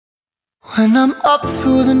When I'm up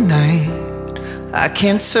through the night, I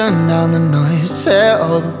can't turn down the noise, tear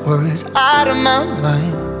all the worries out of my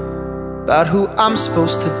mind about who I'm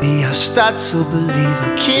supposed to be. I start to believe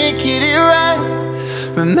I can't get it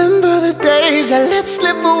right. Remember the days I let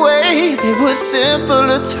slip away, they were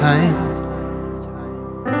simpler times.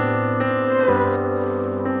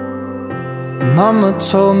 Mama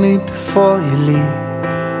told me before you leave,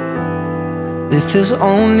 if there's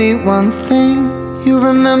only one thing you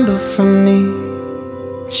remember from me,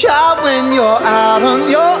 child, when you're out on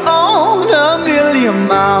your own, a million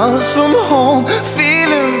miles from home,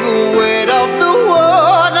 feeling the weight of the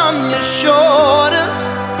world on your shoulders,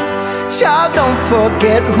 child, don't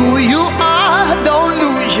forget who you are, don't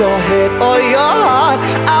lose your head or your heart.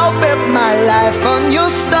 I'll bet my life on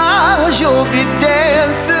your stars, you'll be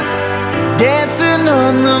dancing, dancing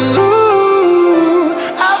on the moon.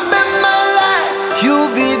 I'll bet my life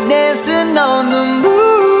you'll be dancing on the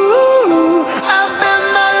moon. I'll bet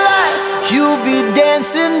my life you'll be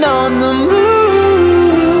dancing on the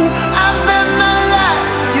moon. I'll bet my life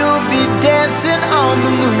you'll be dancing on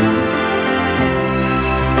the moon.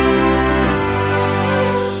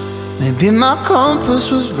 Maybe my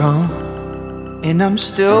compass was wrong, and I'm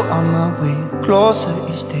still on my way closer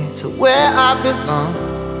each day to where I belong.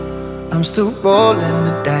 I'm still rolling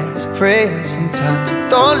the dice, praying sometimes it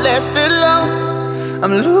don't last that long.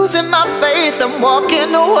 I'm losing my faith, I'm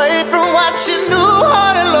walking away from what you knew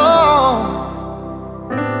all along.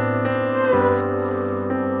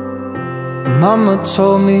 Mama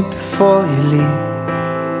told me before you leave,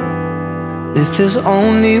 if there's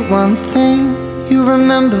only one thing you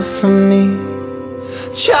remember from me,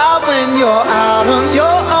 child, when you're out on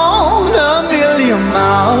your own, a million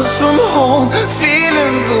miles from home,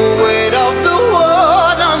 feeling the weight of the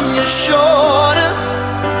world on your shoulders,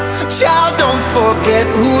 child, don't forget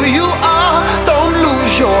who you are, don't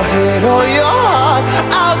lose your head or your heart.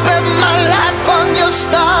 I'll bet my life on your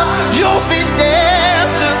stars, you'll be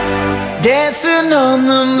dancing, dancing on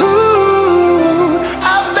the moon.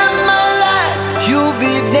 I'll bet my life you'll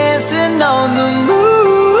be dancing on the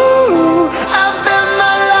moon. I'll bet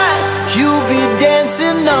my life you'll be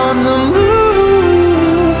dancing on the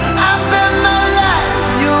moon. I'll bet my life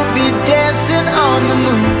you'll be dancing on the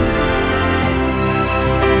moon.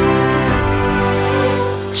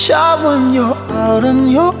 Child, when you're out on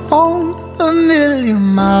your own, a million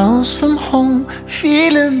miles from home,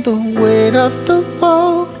 feeling the weight of the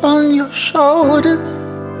world on your shoulders,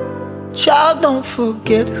 child, don't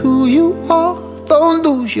forget who you are, don't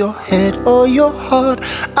lose your head or your heart.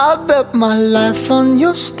 I'll bet my life on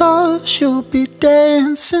your stars, you'll be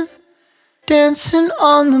dancing, dancing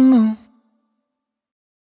on the moon.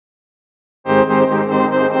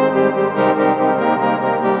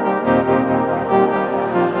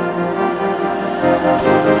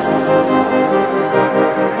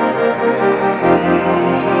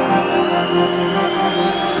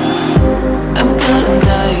 I'm cutting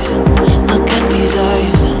dice, look at these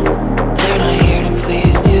eyes, they're not here to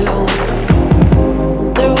please you.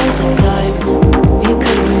 There was a time you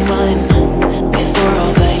could be mine, before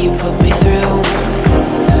all that you put me through.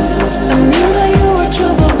 I knew that you were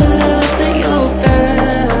trouble, but I let that you were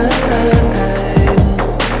bad.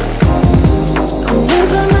 I'm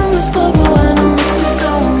living in this bubble and it makes you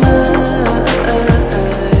so mad.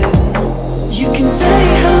 You can say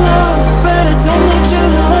hello, but I don't need you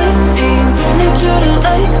to like me, don't need you to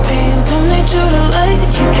like me, don't need you to like.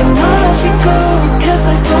 You can watch me go, cause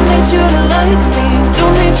I don't need you to like me,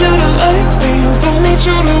 don't need you to like me, don't need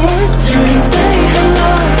you to like. You can say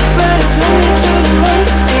hello, but I don't need you to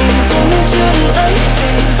like me, don't need you to like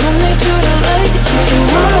me, don't need you to like. You can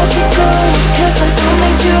watch me go, cause I don't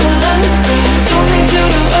need you to like me, don't need you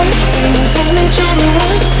to like me, don't need you to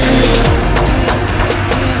like me.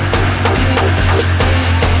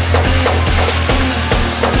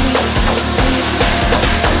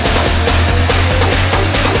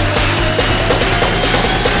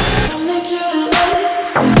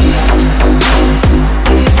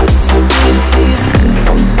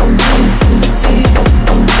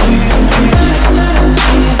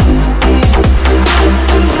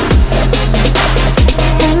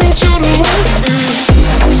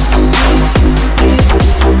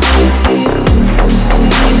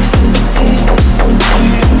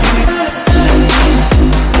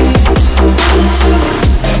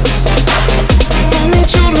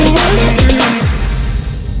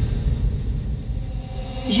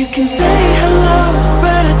 You can say hello,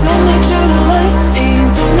 but I don't need you to like me,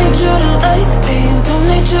 don't need you to like me, don't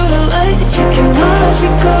need you to like. You can watch me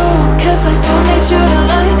go, cause I don't need you to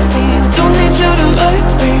like me, don't need you to like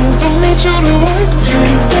me, don't need you to like. You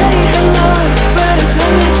can say hello, but I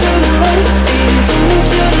don't need you